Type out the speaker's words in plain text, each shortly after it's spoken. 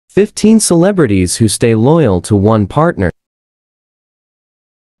15 celebrities who stay loyal to one partner.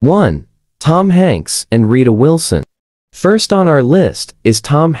 1. Tom Hanks and Rita Wilson. First on our list is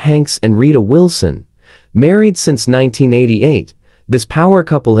Tom Hanks and Rita Wilson. Married since 1988, this power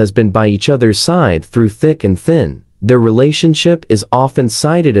couple has been by each other's side through thick and thin. Their relationship is often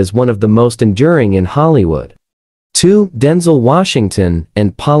cited as one of the most enduring in Hollywood. 2. Denzel Washington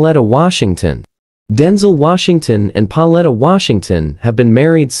and Pauletta Washington. Denzel Washington and Pauletta Washington have been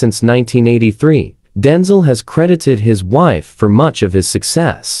married since 1983. Denzel has credited his wife for much of his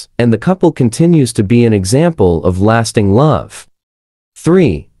success, and the couple continues to be an example of lasting love.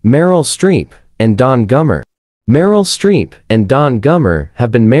 3. Meryl Streep and Don Gummer. Meryl Streep and Don Gummer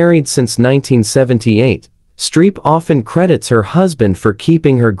have been married since 1978. Streep often credits her husband for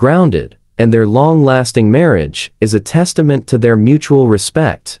keeping her grounded, and their long-lasting marriage is a testament to their mutual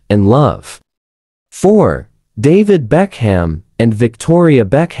respect and love. 4. David Beckham and Victoria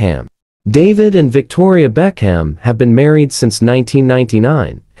Beckham. David and Victoria Beckham have been married since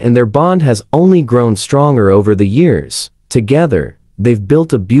 1999, and their bond has only grown stronger over the years. Together, they've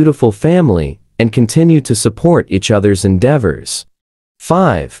built a beautiful family and continue to support each other's endeavors.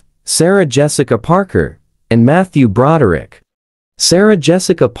 5. Sarah Jessica Parker and Matthew Broderick. Sarah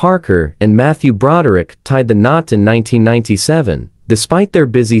Jessica Parker and Matthew Broderick tied the knot in 1997. Despite their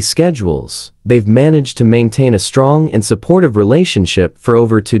busy schedules, they've managed to maintain a strong and supportive relationship for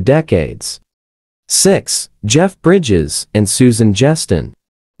over 2 decades. 6. Jeff Bridges and Susan Jeston.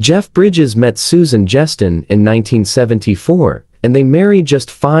 Jeff Bridges met Susan Jeston in 1974, and they married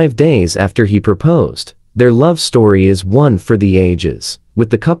just 5 days after he proposed. Their love story is one for the ages,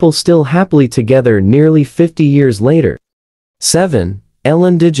 with the couple still happily together nearly 50 years later. 7.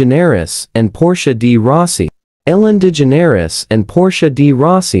 Ellen DeGeneres and Portia de Rossi. Ellen DeGeneres and Portia de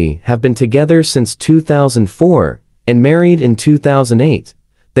Rossi have been together since 2004 and married in 2008.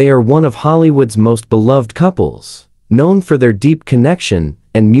 They are one of Hollywood's most beloved couples, known for their deep connection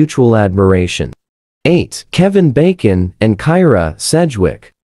and mutual admiration. 8. Kevin Bacon and Kyra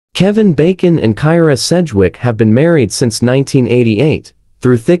Sedgwick. Kevin Bacon and Kyra Sedgwick have been married since 1988.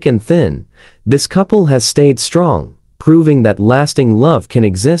 Through thick and thin, this couple has stayed strong, proving that lasting love can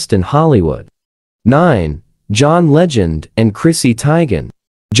exist in Hollywood. 9. John Legend and Chrissy Teigen.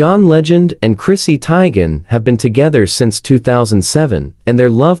 John Legend and Chrissy Teigen have been together since 2007, and their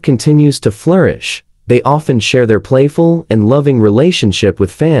love continues to flourish. They often share their playful and loving relationship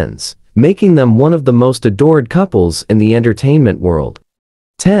with fans, making them one of the most adored couples in the entertainment world.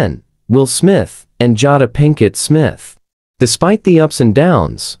 10. Will Smith and Jada Pinkett Smith. Despite the ups and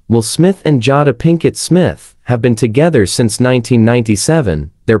downs, Will Smith and Jada Pinkett Smith have been together since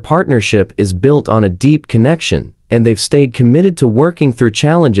 1997. Their partnership is built on a deep connection, and they've stayed committed to working through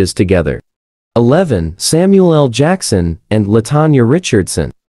challenges together. 11. Samuel L. Jackson and LaTonya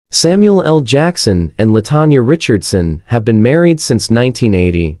Richardson. Samuel L. Jackson and LaTonya Richardson have been married since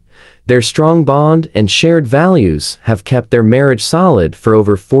 1980. Their strong bond and shared values have kept their marriage solid for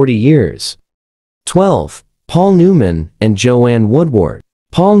over 40 years. 12. Paul Newman and Joanne Woodward.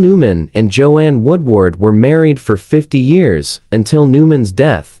 Paul Newman and Joanne Woodward were married for 50 years until Newman's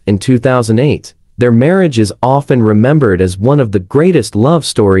death in 2008. Their marriage is often remembered as one of the greatest love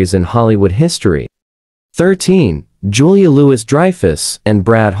stories in Hollywood history. 13. Julia Louis-Dreyfus and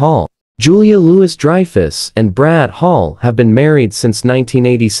Brad Hall. Julia Louis-Dreyfus and Brad Hall have been married since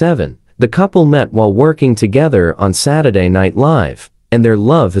 1987. The couple met while working together on Saturday Night Live, and their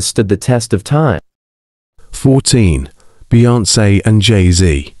love has stood the test of time. 14. Beyoncé and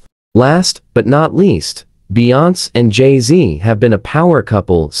Jay-Z. Last but not least, Beyoncé and Jay-Z have been a power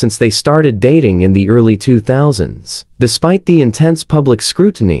couple since they started dating in the early 2000s. Despite the intense public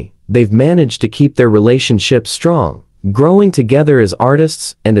scrutiny, they've managed to keep their relationship strong, growing together as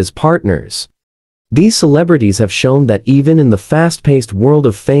artists and as partners. These celebrities have shown that even in the fast-paced world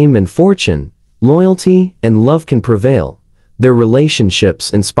of fame and fortune, loyalty and love can prevail. Their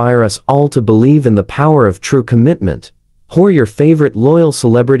relationships inspire us all to believe in the power of true commitment. Who are your favorite loyal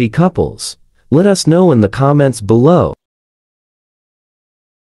celebrity couples? Let us know in the comments below.